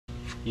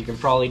You can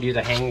probably do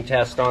the hang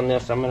test on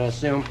this, I'm gonna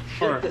assume.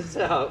 Check this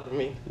out.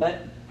 So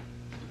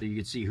you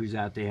can see who's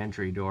at the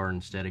entry door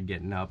instead of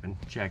getting up and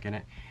checking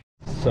it.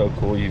 So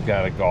cool, you've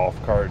got a golf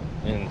cart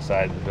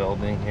inside the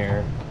building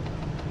here.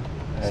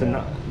 So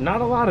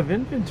not a lot of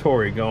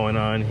inventory going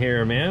on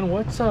here, man.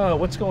 What's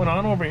going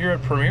on over here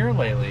at Premier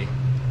lately?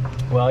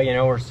 Well, you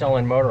know, we're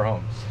selling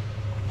motorhomes.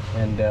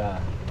 And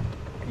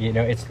you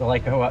know, it's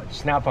like what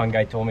Snap-on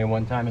guy told me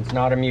one time, it's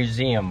not a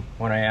museum,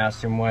 when I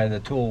asked him why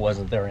the tool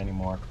wasn't there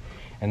anymore.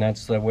 And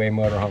that's the way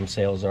motorhome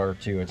sales are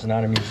too. It's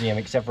not a museum,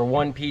 except for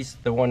one piece,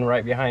 the one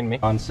right behind me.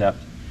 Concept,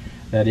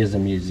 that is a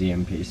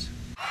museum piece.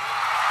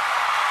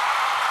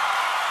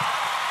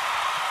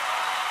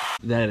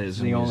 That is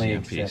the only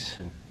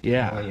exception.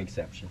 Yeah. The only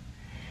exception.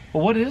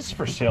 Well, what is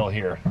for sale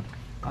here?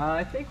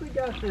 I think we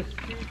got this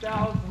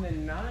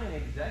 2009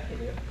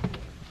 Executive.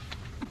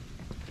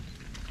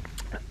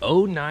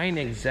 09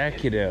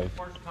 Executive.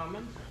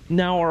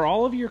 Now, are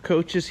all of your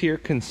coaches here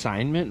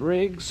consignment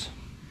rigs?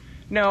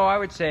 No, I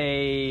would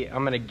say,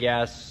 I'm gonna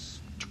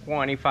guess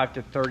 25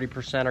 to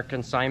 30% are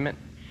consignment.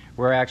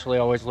 We're actually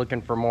always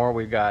looking for more.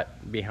 We've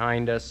got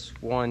behind us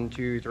 1,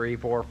 2, 3,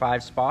 4,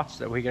 5 spots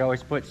that we could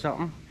always put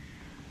something.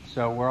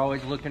 So we're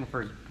always looking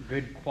for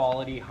good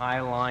quality, high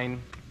line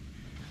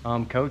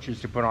coaches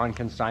to put on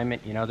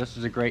consignment. You know, this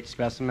is a great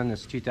specimen.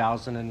 This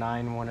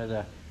 2009, one of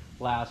the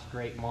last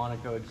great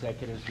Monaco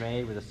Executives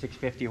made, with a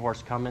 650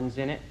 horse Cummins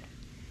in it.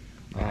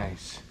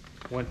 Nice.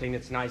 One thing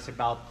that's nice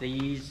about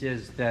these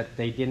is that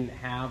they didn't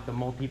have the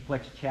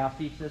multiplex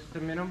chassis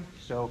system in them.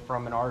 So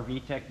from an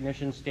RV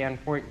technician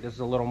standpoint, this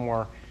is a little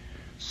more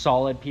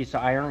solid piece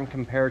of iron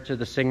compared to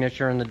the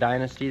Signature and the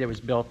Dynasty that was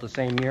built the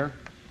same year.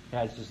 It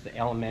has just the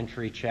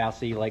elementary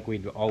chassis like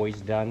we've always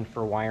done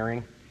for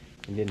wiring,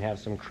 and didn't have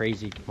some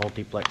crazy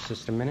multiplex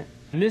system in it.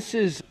 And this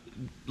is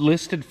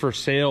listed for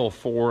sale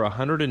for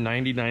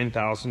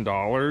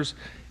 $199,000,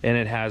 and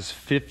it has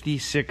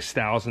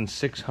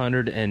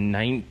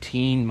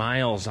 56,619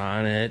 miles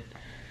on it.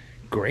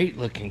 Great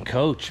looking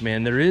coach,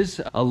 man. There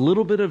is a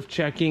little bit of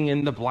checking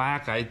in the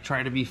black. I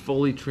try to be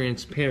fully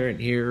transparent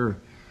here.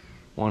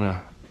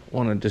 Want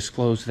to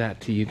disclose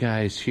that to you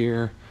guys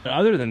here.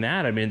 Other than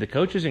that, I mean, the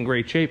coach is in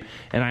great shape,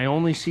 and I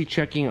only see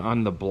checking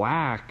on the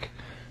black.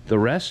 The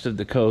rest of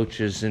the coach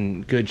is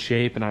in good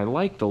shape, and I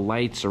like the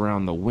lights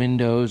around the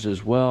windows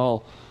as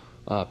well.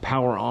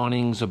 Power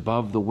awnings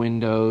above the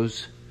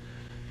windows.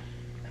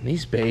 And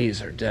these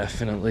bays are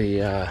definitely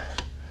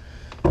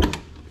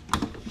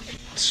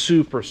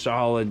super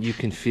solid. You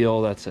can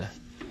feel that's a...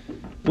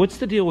 What's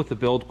the deal with the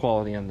build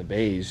quality on the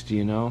bays? Do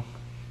you know?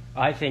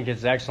 I think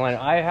it's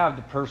excellent. I have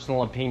the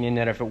personal opinion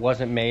that if it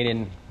wasn't made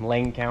in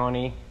Lane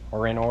County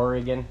or in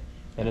Oregon,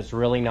 that it's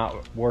really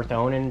not worth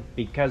owning,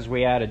 because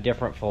we had a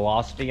different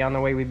philosophy on the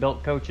way we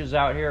built coaches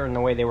out here and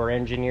the way they were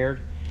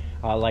engineered.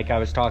 Like I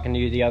was talking to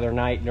you the other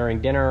night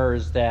during dinner,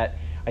 is that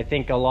I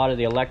think a lot of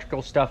the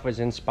electrical stuff was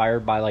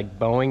inspired by like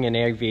Boeing and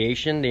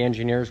aviation. The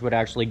engineers would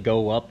actually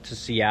go up to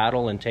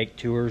Seattle and take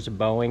tours of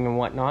Boeing and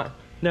whatnot.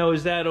 Now,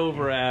 is that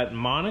over at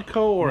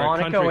Monaco or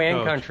Monaco Country and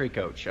Coach? Country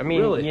Coach. I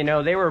mean, really? You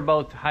know, they were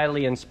both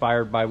highly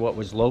inspired by what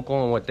was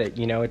local, and what that,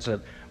 you know, it's a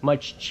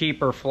much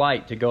cheaper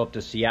flight to go up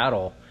to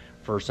Seattle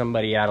for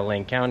somebody out of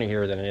Lane County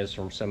here than it is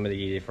from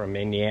somebody from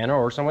Indiana,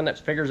 or someone that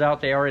figures out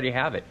they already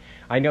have it.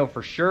 I know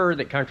for sure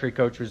that Country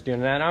Coach was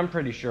doing that. I'm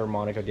pretty sure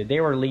Monaco did.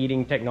 They were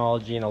leading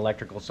technology and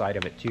electrical side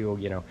of it too.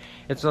 You know,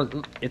 it's a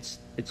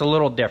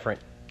little different,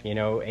 you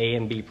know, A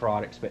and B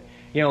products, but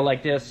you know,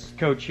 like this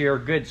coach here,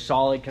 good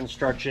solid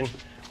construction,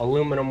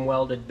 aluminum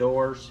welded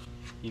doors.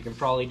 You can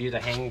probably do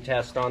the hang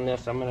test on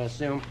this, I'm gonna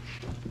assume.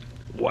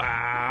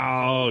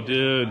 Wow,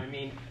 dude. I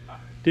mean,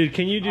 dude,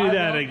 can you do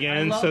that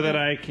again so that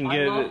I can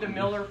get it? I love the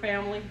Miller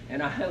family,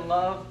 and I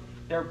love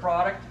their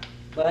product,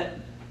 but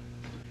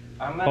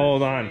I'm gonna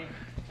hold on.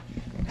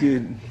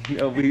 Dude,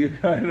 we're pretty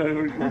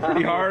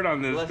hard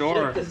on this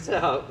door. Check this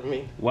out.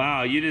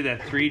 Wow, you did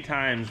that 3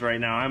 times right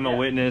now. I'm a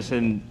witness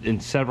in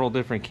several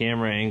different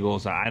camera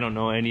angles. I don't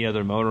know any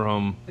other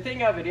motorhome. The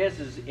thing of it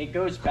is it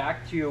goes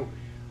back to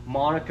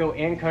Monaco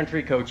and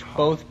Country Coach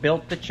both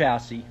built the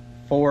chassis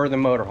for the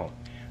motorhome.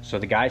 So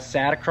the guy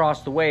sat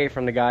across the way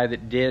from the guy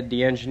that did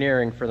the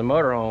engineering for the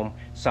motorhome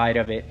side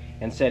of it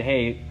and said,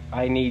 hey,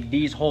 I need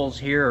these holes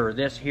here or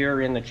this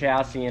here in the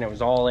chassis, and it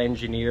was all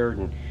engineered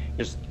and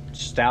just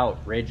stout,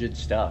 rigid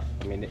stuff.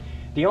 I mean,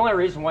 the only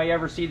reason why you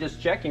ever see this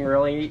checking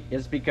really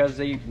is because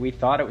we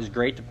thought it was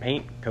great to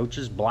paint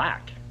coaches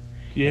black.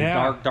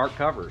 Yeah, dark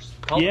covers.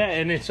 Yeah,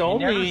 and it's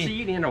only, you never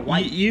see it in a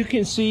white. You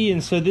can see,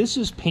 and so this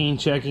is paint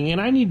checking, and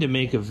I need to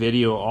make a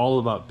video all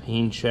about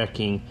paint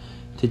checking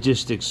to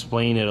just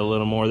explain it a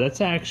little more.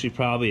 That's actually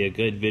probably a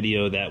good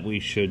video that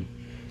we should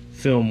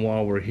film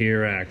while we're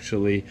here,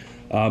 actually.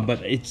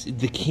 But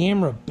the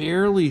camera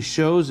barely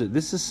shows it.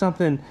 This is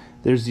something,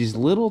 there's these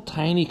little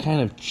tiny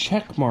kind of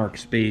check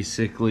marks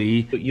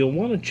basically. You'll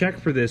want to check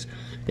for this,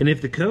 and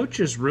if the coach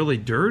is really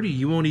dirty,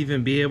 you won't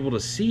even be able to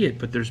see it,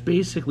 but there's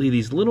basically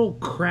these little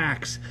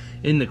cracks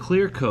in the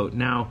clear coat.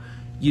 Now,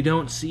 you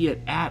don't see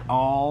it at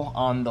all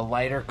on the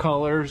lighter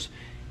colors.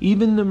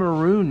 Even the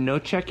maroon, no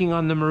checking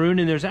on the maroon,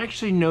 and there's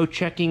actually no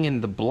checking in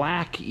the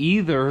black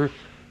either.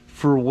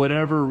 For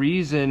whatever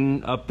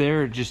reason up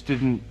there, it just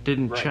didn't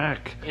Right.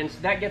 check. And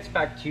that gets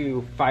back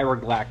to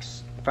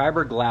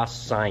fiberglass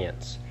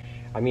science.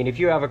 I mean, if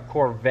you have a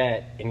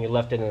Corvette and you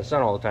left it in the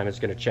sun all the time, it's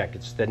going to check.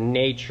 It's the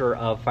nature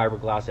of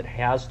fiberglass. It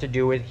has to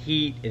do with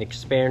heat and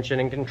expansion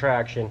and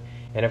contraction.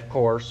 And of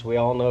course, we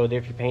all know that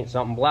if you paint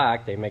something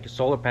black, they make a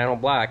solar panel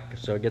black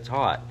so it gets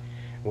hot.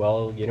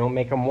 Well, you don't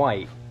make them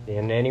white.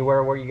 And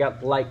anywhere where you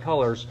got light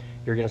colors,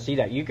 you're going to see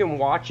that. You can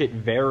watch it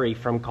vary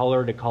from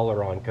color to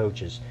color on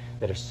coaches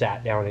that have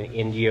sat down in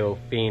Indio,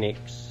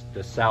 Phoenix,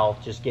 the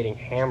South, just getting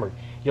hammered.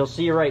 You'll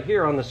see right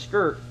here on the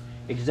skirt,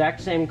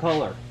 exact same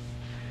color.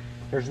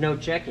 There's no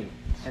checking.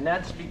 And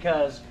that's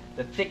because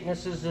the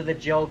thicknesses of the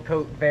gel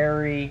coat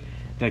vary,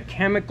 the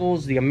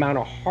chemicals, the amount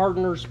of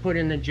hardeners put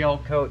in the gel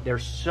coat.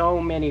 There's so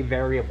many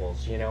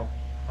variables, you know.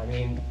 I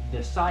mean,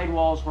 the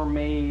sidewalls were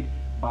made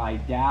by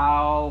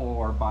Dow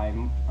or by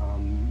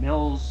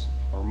Mills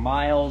or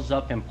Miles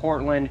up in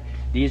Portland.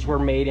 These were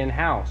made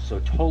in-house, so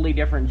totally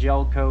different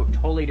gel coat,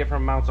 totally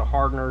different amounts of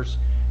hardeners,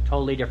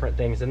 totally different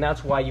things. And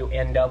that's why you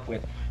end up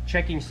with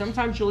checking.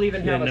 Sometimes you'll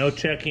even have no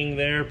checking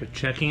there, but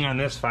checking on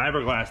this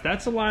fiberglass.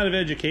 That's a lot of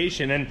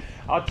education. And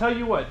I'll tell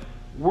you what,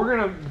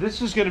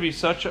 this is gonna be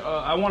such a,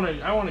 I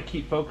wanna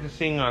keep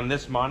focusing on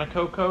this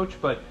Monaco coach,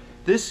 but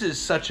this is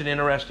such an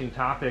interesting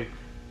topic.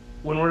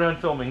 When we're done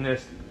filming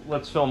this,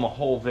 let's film a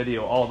whole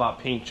video all about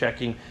paint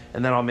checking,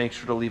 and then I'll make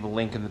sure to leave a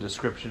link in the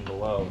description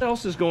below. What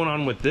else is going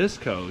on with this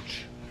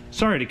coach?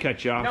 Sorry to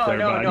cut you off there,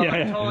 bud. No,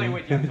 I'm totally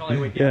with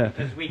you, Yeah.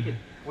 because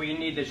we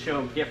need to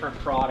show different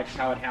products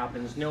how it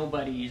happens.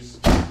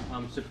 Nobody's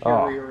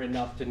superior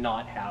enough to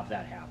not have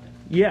that happen.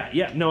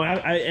 Yeah, no,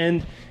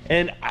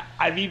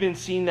 I've even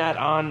seen that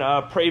on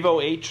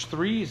Prevost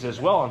H3s as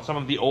well, on some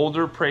of the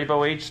older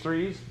Prevost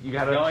H3s. You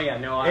got Oh yeah,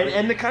 no,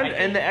 and the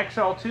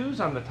XL2s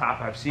on the top.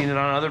 I've seen it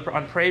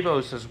on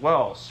Prevost as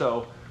well.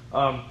 So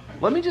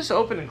let me just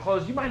open and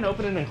close. You mind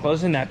opening and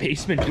closing that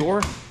basement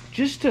door,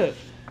 just to.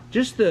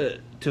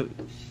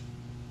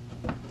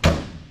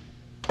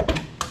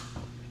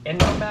 And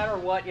no matter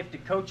what, if the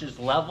coach is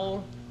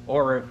level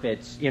or if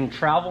it's in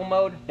travel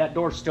mode, that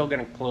door's still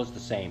going to close the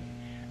same.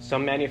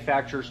 Some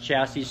manufacturers'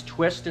 chassis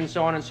twist and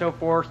so on and so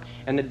forth,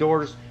 and the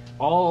doors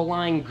all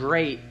align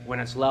great when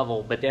it's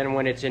level, but then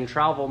when it's in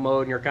travel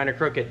mode and you're kind of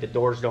crooked, the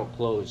doors don't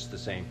close the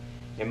same.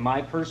 In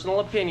my personal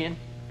opinion,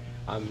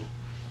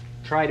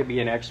 try to be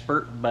an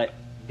expert, but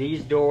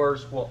these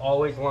doors will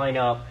always line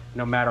up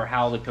no matter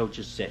how the coach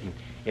is sitting,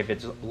 if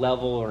it's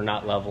level or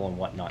not level and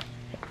whatnot.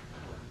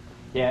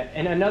 Yeah,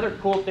 and another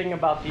cool thing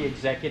about the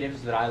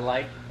Executives that I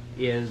like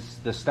is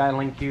the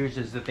styling cues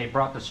is that they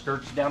brought the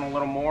skirts down a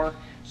little more.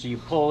 So you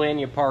pull in,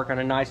 you park on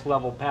a nice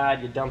level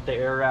pad, you dump the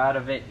air out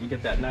of it, you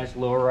get that nice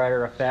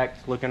lowrider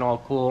effect, looking all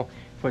cool.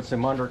 Put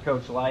some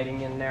undercoach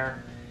lighting in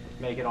there,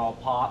 make it all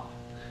pop.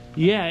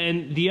 Yeah,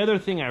 and the other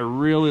thing I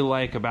really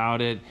like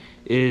about it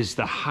is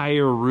the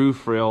higher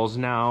roof rails.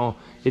 Now,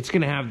 it's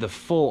going to have the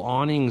full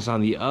awnings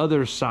on the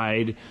other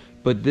side,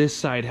 but this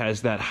side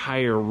has that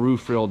higher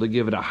roof rail to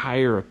give it a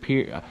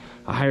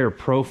higher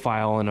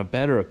profile and a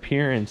better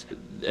appearance.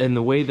 And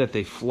the way that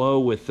they flow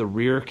with the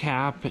rear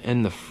cap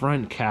and the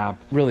front cap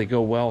really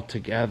go well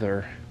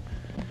together.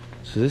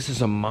 So this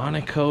is a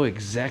Monaco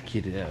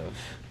Executive.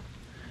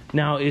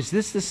 Now, is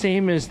this the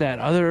same as that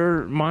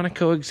other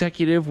Monaco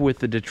Executive with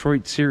the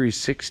Detroit Series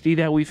 60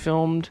 that we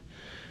filmed?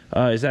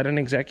 Is that an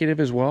Executive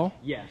as well?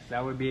 Yes,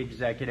 that would be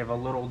Executive, a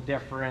little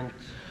different.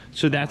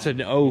 So that's an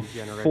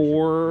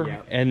 04,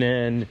 yeah. And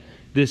then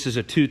this is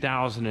a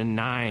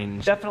 2009.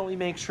 Definitely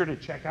make sure to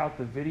check out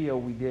the video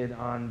we did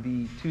on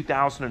the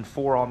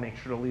 2004. I'll make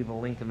sure to leave a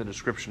link in the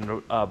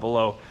description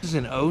below. This is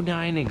an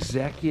 09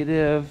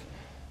 Executive.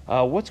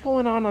 What's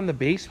going on the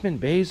basement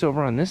bays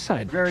over on this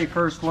side? Very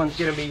first one's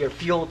going to be your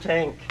fuel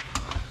tank.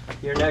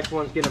 Your next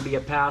one's going to be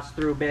a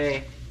pass-through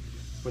bay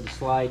with a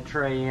slide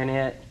tray in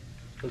it.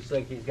 Looks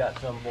like he's got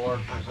some board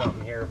or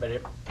something here,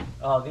 but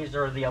these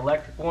are the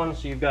electric ones,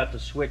 so you've got the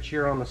switch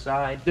here on the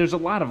side. There's a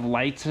lot of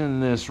lights in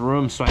this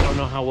room, so I don't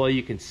know how well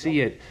you can see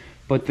it,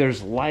 but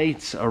there's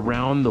lights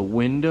around the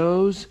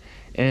windows,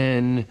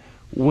 and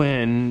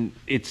when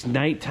it's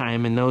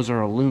nighttime and those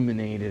are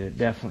illuminated, it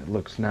definitely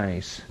looks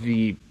nice.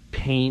 The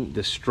paint,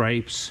 the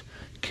stripes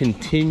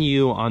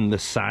continue on the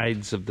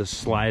sides of the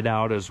slide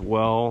out as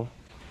well.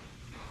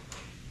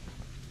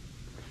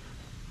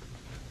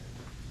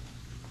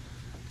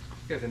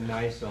 Got a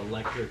nice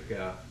electric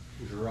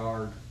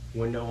Gerard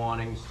window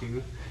awnings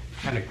too.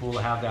 Kind of cool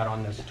to have that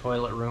on this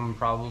toilet room,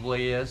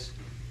 probably is.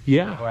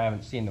 Yeah. I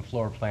haven't seen the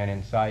floor plan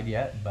inside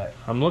yet, but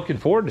I'm looking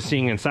forward to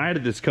seeing inside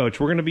of this coach.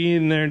 We're going to be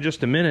in there in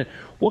just a minute.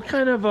 What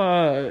kind of,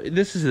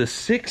 this is the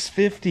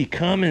 650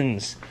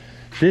 Cummins.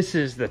 This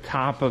is the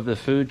top of the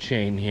food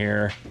chain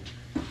here.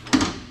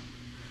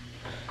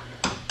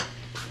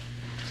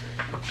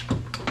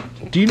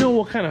 Do you know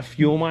what kind of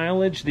fuel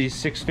mileage these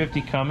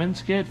 650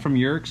 Cummins get from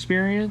your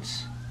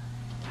experience?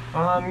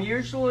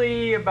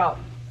 Usually about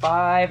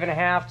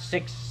 5.5,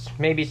 6,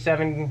 maybe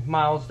 7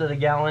 miles to the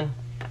gallon.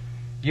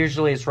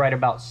 Usually it's right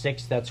about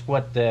 6. That's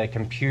what the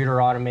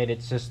computer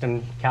automated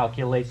system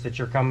calculates that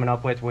you're coming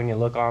up with when you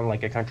look on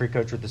like a country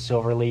coach with the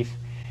silver leaf,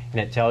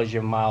 and it tells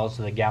you miles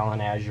to the gallon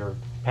as you're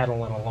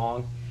pedaling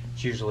along.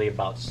 It's usually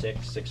about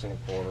 6, 6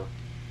 1/4.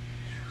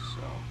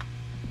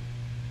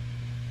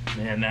 So,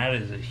 man, that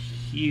is a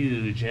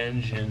huge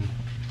engine.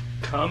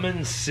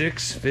 Cummins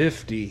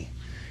 650.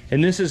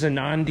 And this is a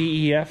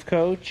non-DEF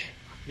coach?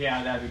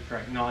 Yeah, that'd be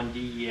correct.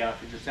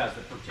 Non-DEF. It just has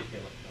the particulate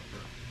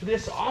filter.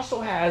 This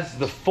also has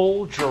the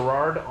full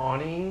Girard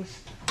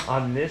awnings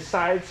on this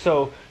side.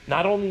 So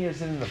not only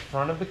is it in the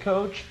front of the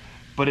coach,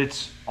 but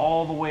it's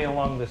all the way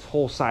along this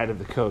whole side of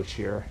the coach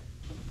here.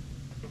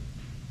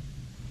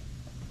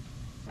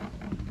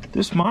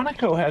 This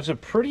Monaco has a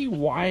pretty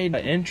wide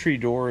entry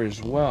door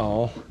as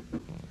well.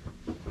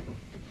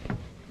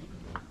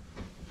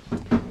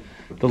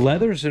 The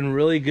leather's in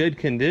really good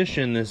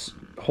condition. This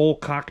whole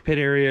cockpit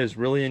area is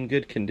really in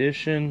good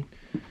condition.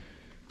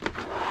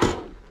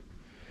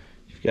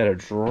 You've got a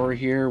drawer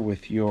here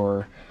with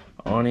your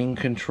awning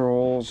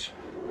controls.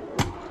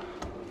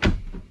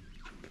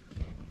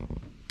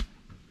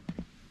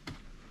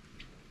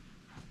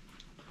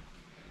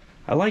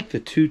 I like the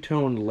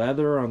two-tone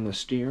leather on the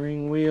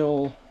steering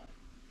wheel.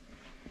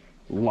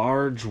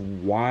 Large,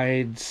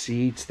 wide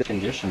seats. The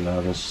condition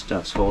though, this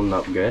stuff's holding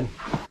up good.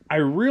 I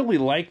really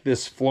like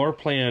this floor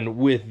plan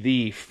with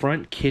the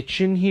front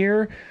kitchen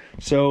here.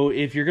 So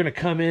if you're gonna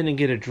come in and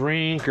get a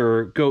drink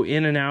or go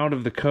in and out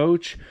of the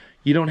coach,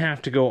 you don't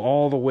have to go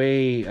all the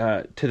way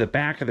to the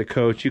back of the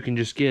coach. You can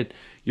just get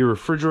your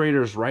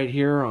refrigerators right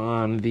here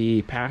on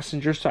the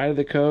passenger side of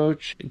the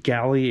coach.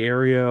 Galley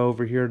area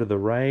over here to the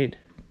right.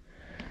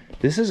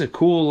 This is a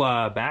cool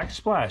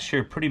backsplash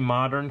here. Pretty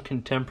modern,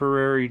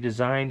 contemporary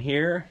design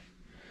here.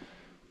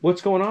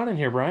 What's going on in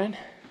here, Brian?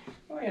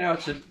 Well, you know,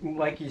 it's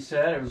like you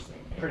said, it was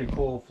a pretty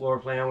cool floor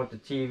plan with the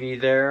TV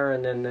there,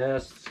 and then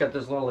this. It's got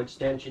this little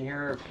extension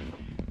here.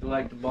 If you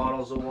like the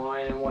bottles of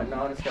wine and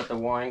whatnot, it's got the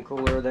wine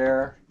cooler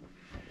there.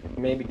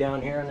 Maybe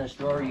down here in this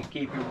drawer, you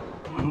keep your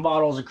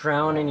bottles of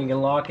Crown, and you can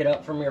lock it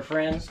up from your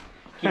friends.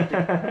 Keep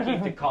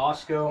the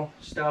Costco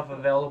stuff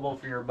available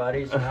for your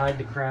buddies and hide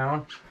the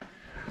Crown.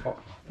 Oh,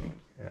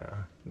 yeah,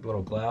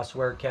 little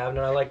glassware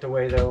cabinet. I like the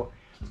way though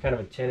it's kind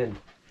of a tinted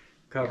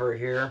cover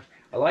here.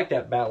 I like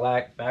that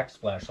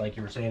backsplash, like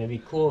you were saying. It'd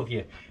be cool if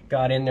you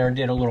got in there and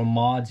did a little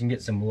mods and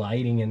get some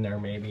lighting in there,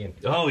 maybe. And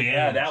oh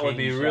yeah, that would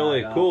be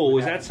really cool.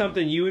 Was that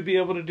something you would be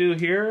able to do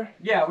here?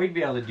 Yeah, we'd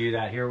be able to do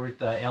that here with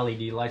the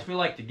LED lights. We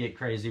like to get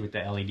crazy with the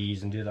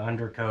LEDs and do the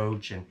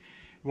undercoach. And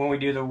when we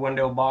do the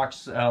window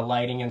box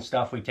lighting and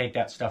stuff, we take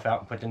that stuff out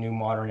and put the new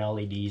modern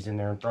LEDs in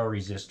there and throw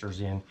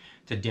resistors in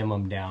to dim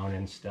them down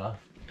and stuff.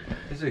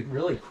 It's a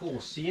really cool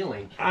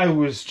ceiling. I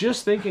was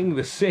just thinking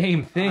the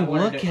same thing.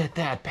 Look at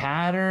that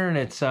pattern.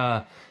 It's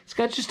got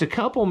just a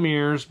couple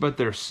mirrors, but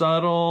they're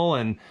subtle,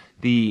 and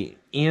the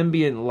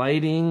ambient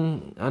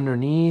lighting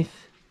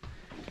underneath.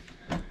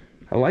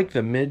 I like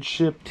the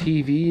midship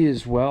TV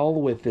as well,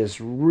 with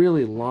this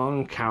really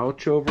long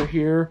couch over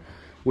here,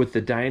 with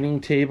the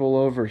dining table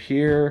over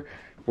here,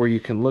 where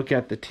you can look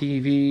at the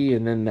TV,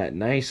 and then that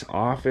nice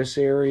office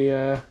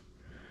area.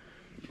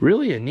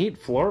 Really a neat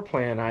floor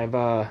plan.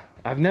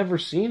 I've never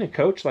seen a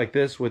coach like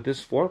this with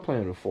this floor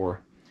plan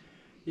before.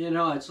 You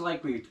know, it's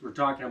like we were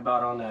talking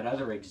about on that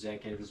other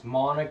Executives.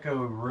 Monaco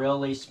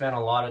really spent a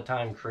lot of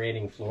time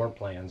creating floor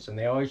plans, and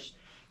they always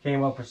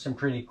came up with some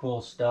pretty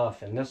cool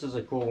stuff. And this is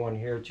a cool one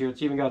here too.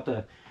 It's even got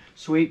the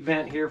sweep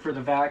vent here for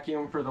the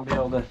vacuum, for the be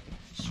able to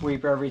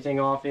sweep everything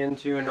off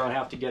into and not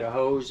have to get a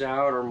hose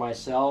out, or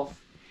myself.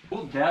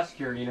 Cool desk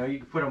here, you know, you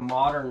could put a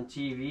modern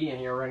TV in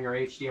here, run your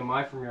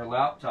HDMI from your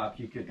laptop.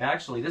 You could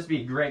actually, this would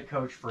be a great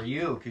coach for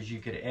you, because you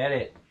could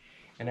edit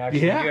and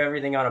actually do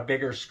everything on a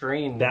bigger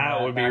screen. That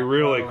would be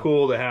really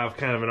cool to have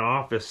kind of an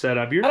office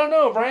setup. I don't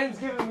know, Brian's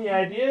giving me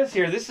ideas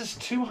here. This is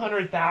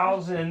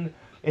 $200,000.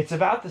 It's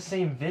about the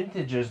same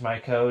vintage as my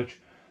coach,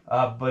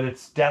 but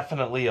it's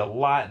definitely a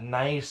lot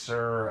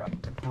nicer.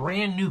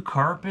 Brand new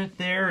carpet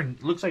there.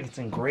 It looks like it's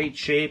in great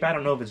shape. I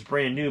don't know if it's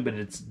brand new, but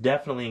it's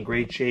definitely in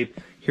great shape.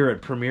 Here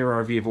at Premier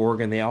RV of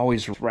Oregon, they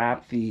always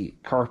wrap the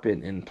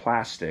carpet in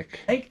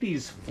plastic. I like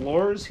these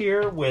floors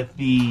here with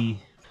the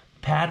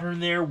pattern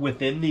there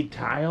within the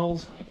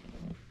tiles.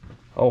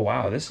 Oh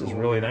wow, this is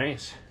really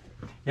nice.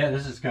 Yeah,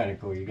 this is kind of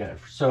cool. You got it.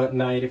 So at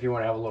night, if you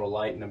want to have a little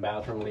light in the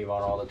bathroom, leave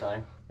on all the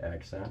time.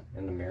 Accent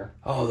in the mirror.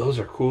 Oh, those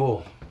are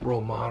cool.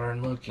 Real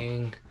modern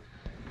looking.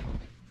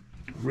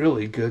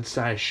 Really good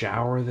size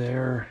shower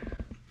there.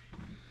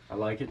 I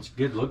like it. It's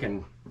good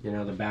looking. You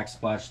know, the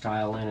backsplash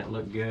tile in it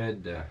looked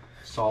good.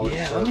 Solid.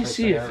 Yeah, let me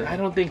see if I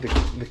don't think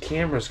the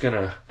camera's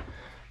gonna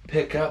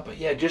pick up, but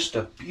yeah, just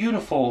a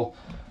beautiful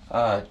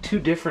two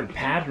different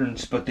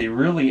patterns, but they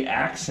really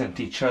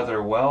accent each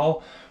other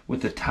well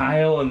with the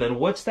tile. And then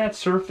what's that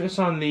surface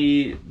on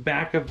the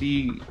back of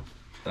the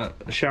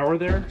shower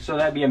there? So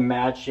that'd be a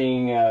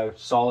matching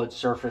solid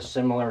surface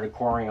similar to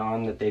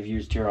Corian that they've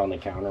used here on the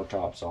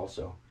countertops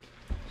also.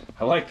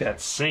 I like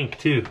that sink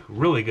too.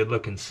 Really good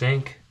looking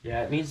sink.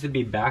 Yeah, it needs to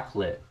be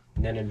backlit.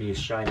 And then it'd be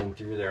shining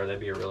through there.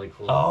 That'd be a really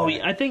cool. Oh,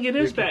 effect. yeah, I think it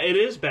is it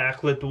is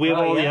backlit, but we have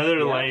all the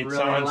other lights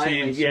really on.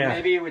 lightly. So yeah.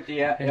 maybe with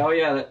the oh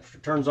yeah, that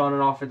turns on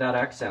and off with that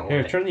accent light.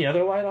 Here, turn the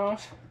other light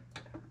off.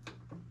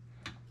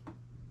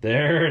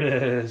 There it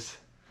is.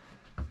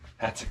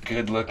 That's a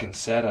good looking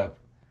setup.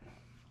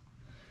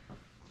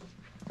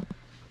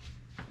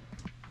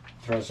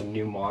 Throw some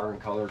new modern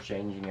color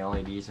changing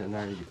LEDs in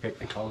there, and you pick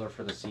the color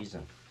for the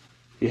season.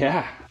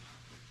 Yeah.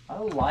 I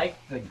like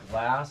the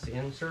glass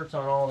inserts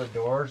on all the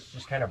doors.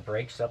 Just kind of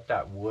breaks up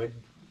that wood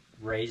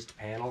raised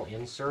panel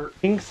insert.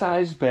 King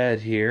size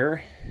bed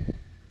here.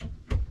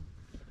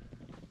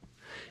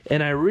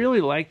 And I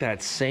really like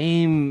that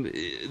same,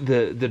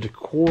 the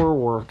decor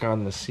work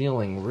on the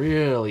ceiling,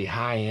 really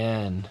high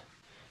end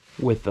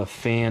with the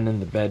fan in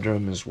the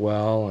bedroom as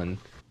well. And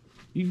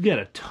you've got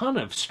a ton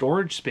of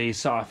storage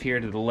space off here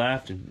to the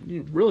left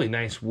and really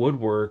nice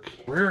woodwork.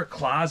 Rear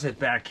closet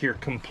back here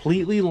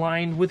completely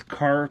lined with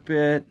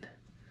carpet.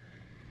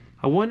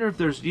 I wonder if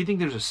do you think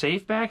there's a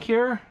safe back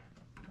here?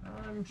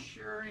 I'm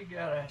sure you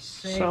got a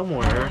safe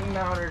somewhere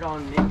mounted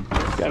on me.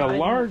 Got a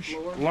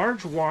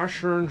large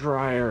washer and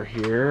dryer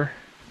here.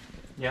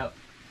 Yep.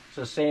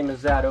 So same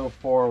as that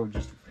 04, we're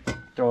just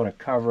throwing a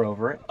cover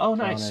over it. Oh,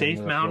 nice. Safe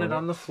mounted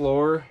on the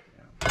floor.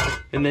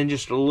 And then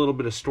just a little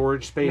bit of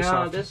storage space.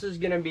 Now, this is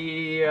going to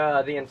be the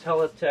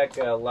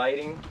IntelliTech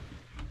lighting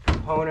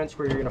components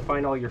where you're going to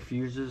find all your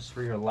fuses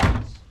for your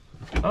lights.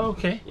 Oh,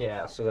 okay.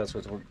 Yeah, so that's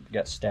what we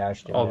got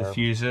stashed in all there. the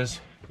fuses.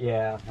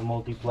 Yeah, the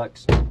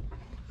multiplex.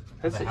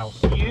 That's a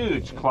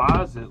huge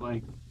closet,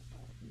 like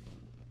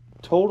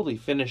totally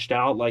finished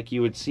out like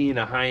you would see in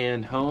a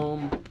high-end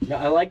home.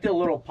 Yeah, I like the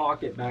little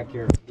pocket back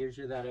here. Gives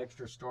you that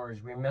extra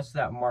storage. We missed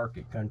that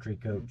market country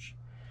coach.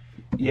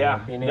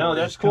 Yeah, no,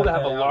 that's cool to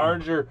have a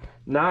larger,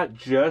 not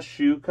just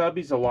shoe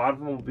cubbies. A lot of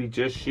them will be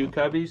just shoe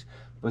cubbies,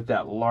 but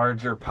that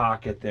larger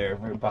pocket there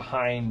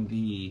behind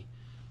the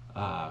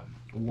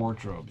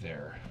wardrobe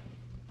there.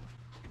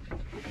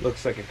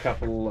 Looks like a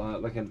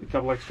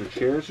couple extra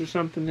chairs or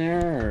something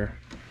there. Or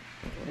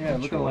yeah,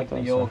 looking like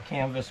the old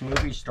canvas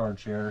movie star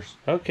chairs.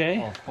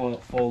 Okay. All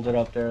folded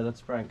up there.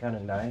 That's probably kind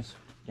of nice.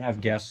 You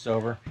have guests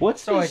over.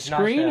 What's this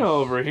screen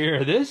over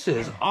here? This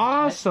is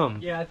awesome.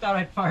 Yeah, I thought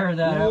I'd fire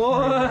that up.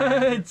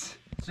 What?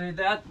 See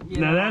that?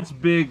 Now that's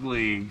big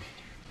league.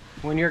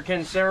 When you're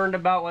concerned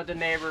about what the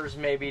neighbors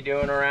may be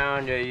doing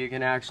around you, you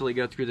can actually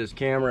go through this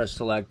camera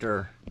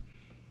selector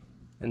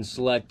and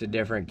select the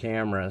different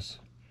cameras.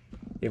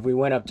 If we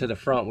went up to the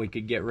front, we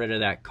could get rid of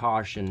that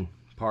caution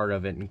part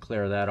of it and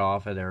clear that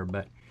off of there.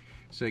 But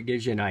so it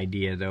gives you an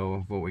idea though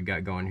of what we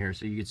got going here,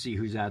 so you can see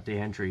who's at the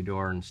entry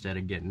door instead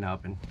of getting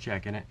up and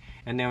checking it.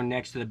 And then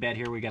next to the bed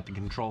here, we got the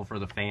control for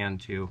the fan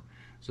too,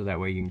 so that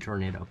way you can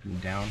turn it up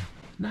and down.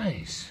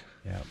 Nice.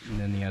 Yeah, and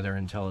then the other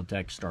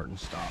IntelliTech start and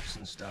stops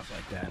and stuff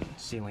like that, and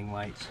ceiling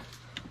lights.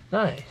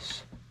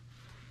 Nice.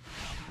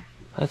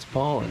 That's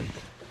ballin'.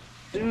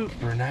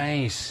 Super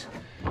nice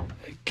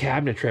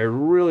cabinetry. I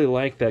really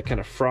like that kind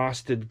of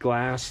frosted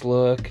glass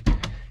look,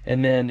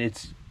 and then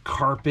it's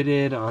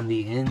carpeted on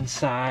the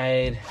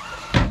inside.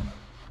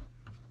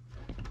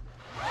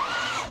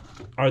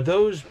 Are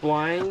those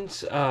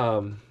blinds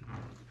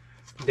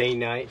Day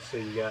night, so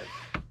you got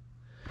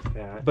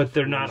but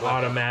they're not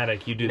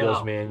automatic, you do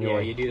those manually? Yeah,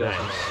 you do those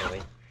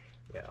manually.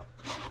 Yeah.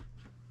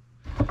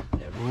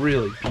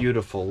 Really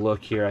beautiful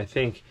look here. I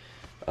think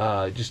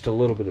just a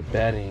little bit of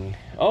bedding.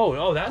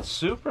 Oh, that's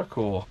super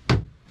cool.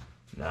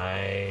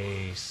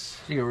 Nice.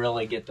 So you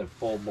really get the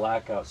full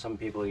blackout. Some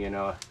people, you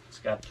know, it's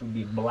got to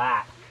be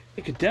black.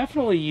 It could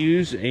definitely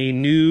use a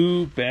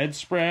new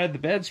bedspread. The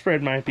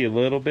bedspread might be a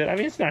little bit, I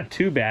mean, it's not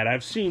too bad.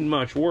 I've seen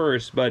much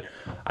worse, but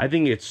I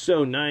think it's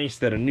so nice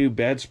that a new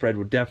bedspread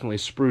would definitely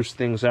spruce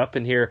things up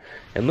in here.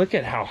 And look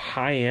at how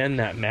high-end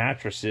that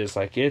mattress is.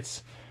 Like,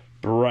 it's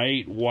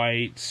bright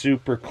white,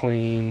 super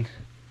clean.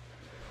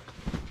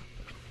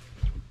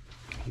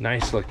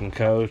 Nice looking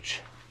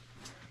coach.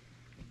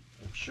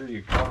 I'm sure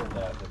you covered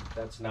that, but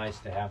that's nice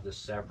to have this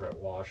separate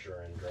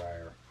washer and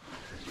dryer.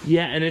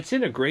 Yeah, and it's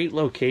in a great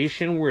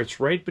location where it's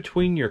right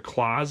between your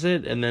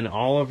closet and then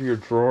all of your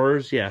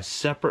drawers. Yeah,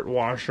 separate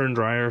washer and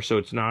dryer, so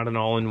it's not an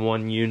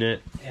all-in-one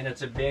unit. And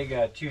it's a big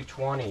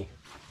 220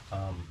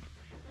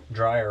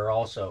 dryer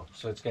also,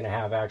 so it's going to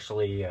have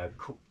actually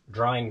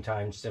drying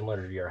time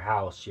similar to your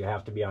house. You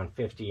have to be on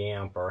 50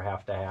 amp or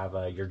have to have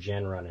your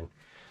gen running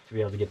to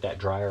be able to get that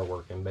dryer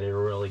working, but it'll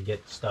really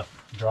get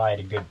stuff dry at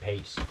a good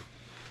pace.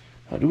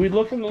 Do we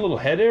look in the little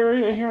head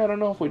area here? I don't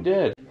know if we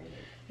did.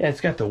 Yeah,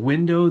 it's got the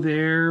window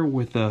there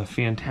with a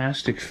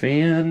fantastic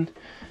fan.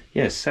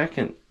 Yeah,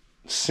 second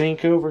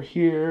sink over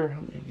here.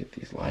 Let me get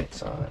these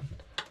lights on.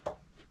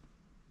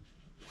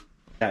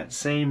 That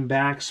same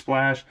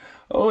backsplash.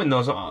 Oh, and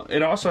those.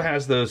 It also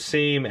has those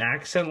same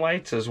accent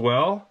lights as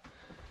well.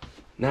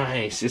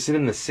 Nice. Is it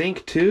in the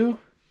sink too?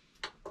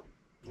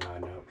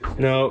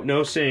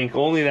 No sink.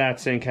 Only that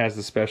sink has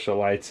the special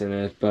lights in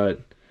it,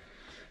 but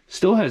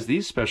still has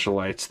these special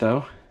lights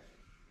though.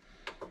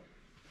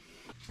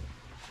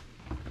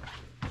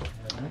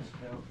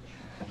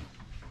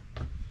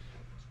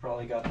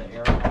 probably got the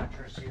air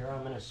mattress here,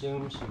 I'm gonna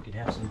assume, so you could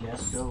have some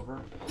guests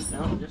over.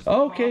 No, just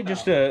Okay,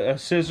 just a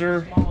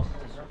scissor. small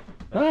scissor.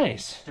 But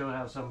Nice. still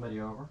have somebody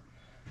over.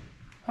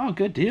 Oh,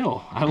 good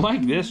deal. I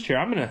like this chair.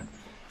 I'm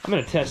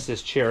gonna test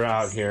this chair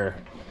out here.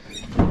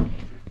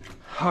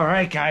 All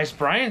right, guys.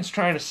 Brian's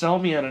trying to sell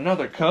me on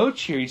another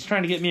coach here. He's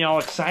trying to get me all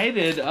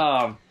excited.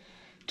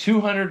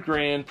 200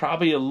 grand,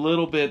 probably a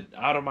little bit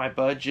out of my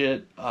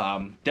budget.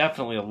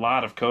 Definitely a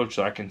lot of coach,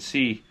 so I can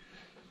see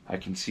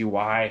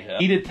why.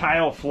 Heated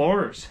tile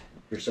floors.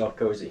 Yourself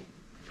cozy.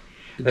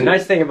 The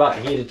nice thing about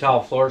the heated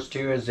tile floors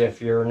too is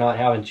if you're not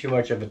having too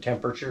much of a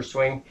temperature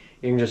swing,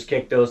 you can just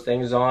kick those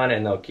things on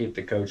and they'll keep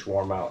the coach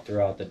warm out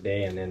throughout the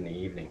day and in the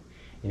evening.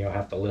 You don't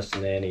have to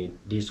listen to any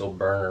diesel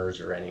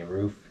burners or any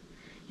roof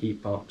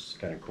heat pumps.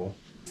 Kind of cool.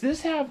 Does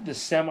this have the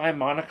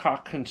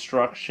semi-monocoque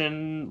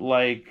construction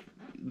like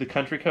the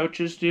country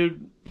coaches do?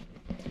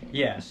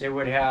 Yes, it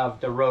would have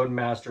the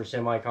Roadmaster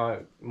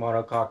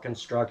semi-monocoque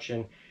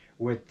construction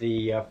with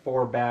the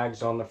 4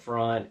 bags on the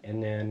front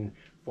and then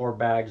 4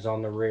 bags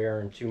on the rear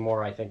and 2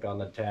 more I think on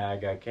the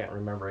tag. I can't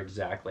remember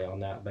exactly on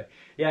that, but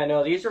yeah,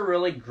 no, these are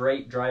really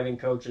great driving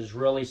coaches,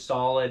 really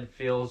solid,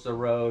 feels the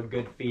road,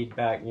 good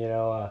feedback, you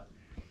know,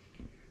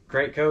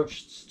 great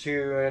coach.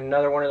 To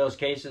another one of those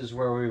cases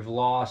where we've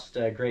lost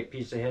a great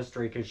piece of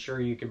history, because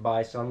sure, you could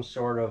buy some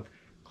sort of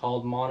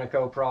called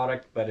Monaco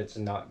product, but it's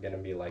not going to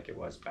be like it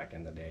was back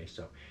in the day.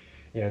 So,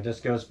 you know, this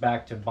goes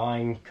back to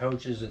buying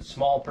coaches at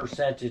small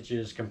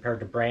percentages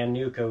compared to brand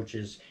new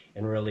coaches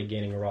and really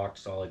getting rock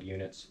solid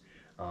units.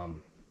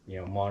 You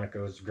know,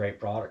 Monaco is a great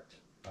product,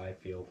 I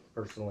feel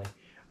personally.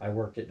 I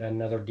worked at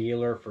another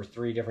dealer for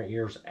 3 different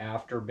years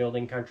after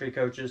building country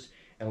coaches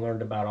and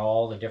learned about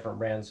all the different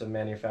brands and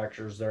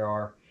manufacturers there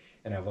are.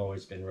 And I've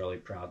always been really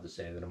proud to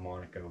say that a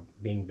Monaco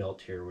being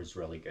built here was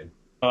really good.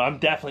 I'm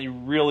definitely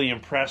really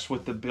impressed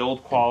with the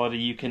build quality.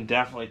 You can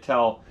definitely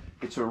tell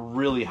it's a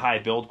really high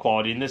build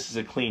quality. And this is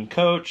a clean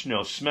coach,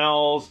 no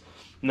smells,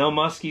 no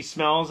musky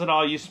smells at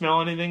all. You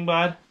smell anything,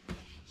 bud?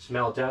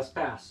 Smell test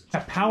pass.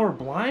 Got power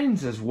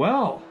blinds as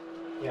well.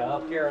 Yeah,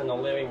 up here in the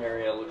living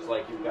area, it looks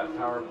like you've got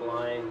power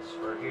blinds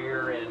for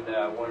here and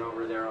one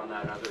over there on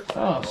that other side.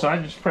 Oh, so I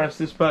just press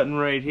this button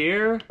right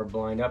here. For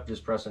blind up,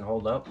 just press and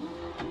hold up.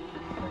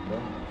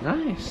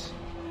 Nice.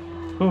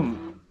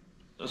 Boom.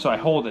 So I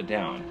hold it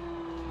down.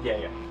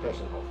 Yeah, press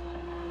and hold.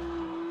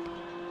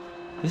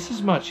 This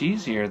is much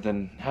easier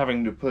than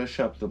having to push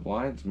up the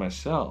blinds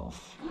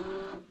myself.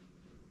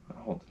 I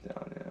hold it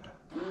down, yeah.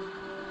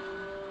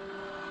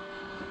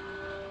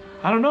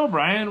 I don't know,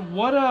 Brian.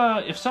 What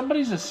if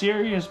somebody's a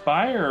serious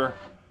buyer,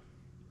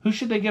 who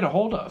should they get a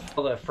hold of?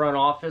 The front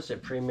office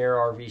at Premier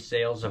RV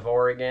Sales of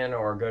Oregon,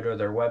 or go to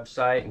their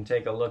website and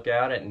take a look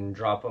at it and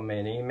drop them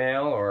an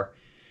email, or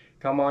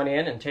come on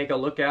in and take a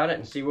look at it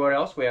and see what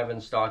else we have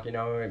in stock. You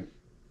know,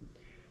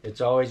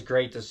 it's always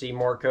great to see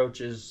more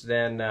coaches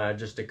than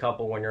just a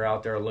couple when you're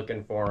out there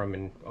looking for them,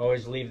 and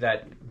always leave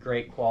that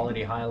great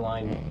quality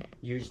Highline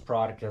used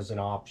product as an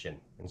option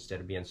instead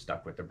of being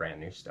stuck with the brand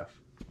new stuff.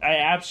 I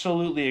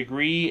absolutely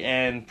agree,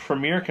 and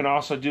Premier can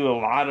also do a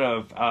lot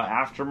of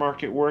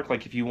aftermarket work.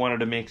 Like if you wanted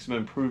to make some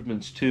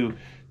improvements too,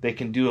 they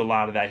can do a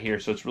lot of that here.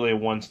 So it's really a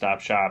one-stop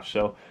shop.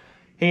 So,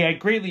 hey, I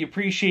greatly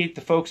appreciate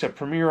the folks at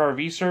Premier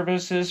RV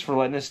Services for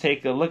letting us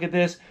take a look at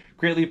this.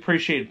 Greatly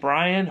appreciate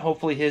Brian.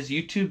 Hopefully his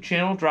YouTube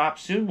channel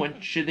drops soon. When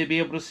should they be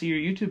able to see your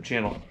YouTube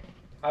channel?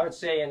 I would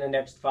say in the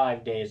next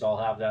 5 days, I'll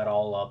have that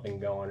all up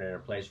and going in a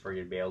place for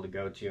you to be able to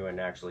go to and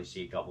actually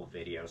see a couple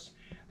videos.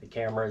 The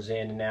camera's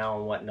in now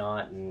and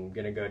whatnot, and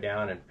gonna go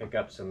down and pick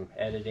up some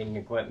editing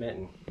equipment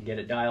and get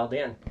it dialed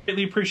in.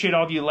 Greatly appreciate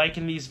all of you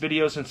liking these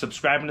videos and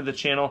subscribing to the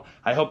channel.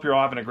 I hope you're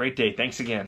all having a great day. Thanks again.